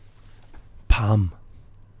Pam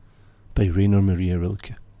by Rainer Maria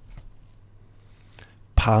Rilke.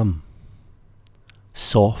 Pam,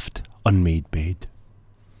 soft unmade bed,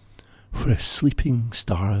 where sleeping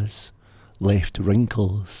stars left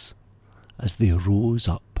wrinkles as they rose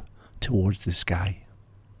up towards the sky.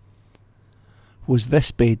 Was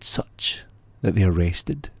this bed such that they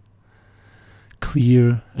rested,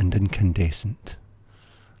 clear and incandescent,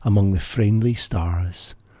 among the friendly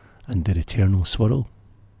stars and their eternal swirl?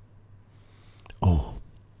 Oh,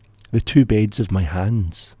 the two beds of my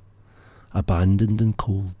hands, abandoned and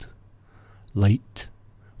cold, light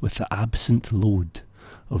with the absent load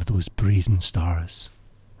of those brazen stars.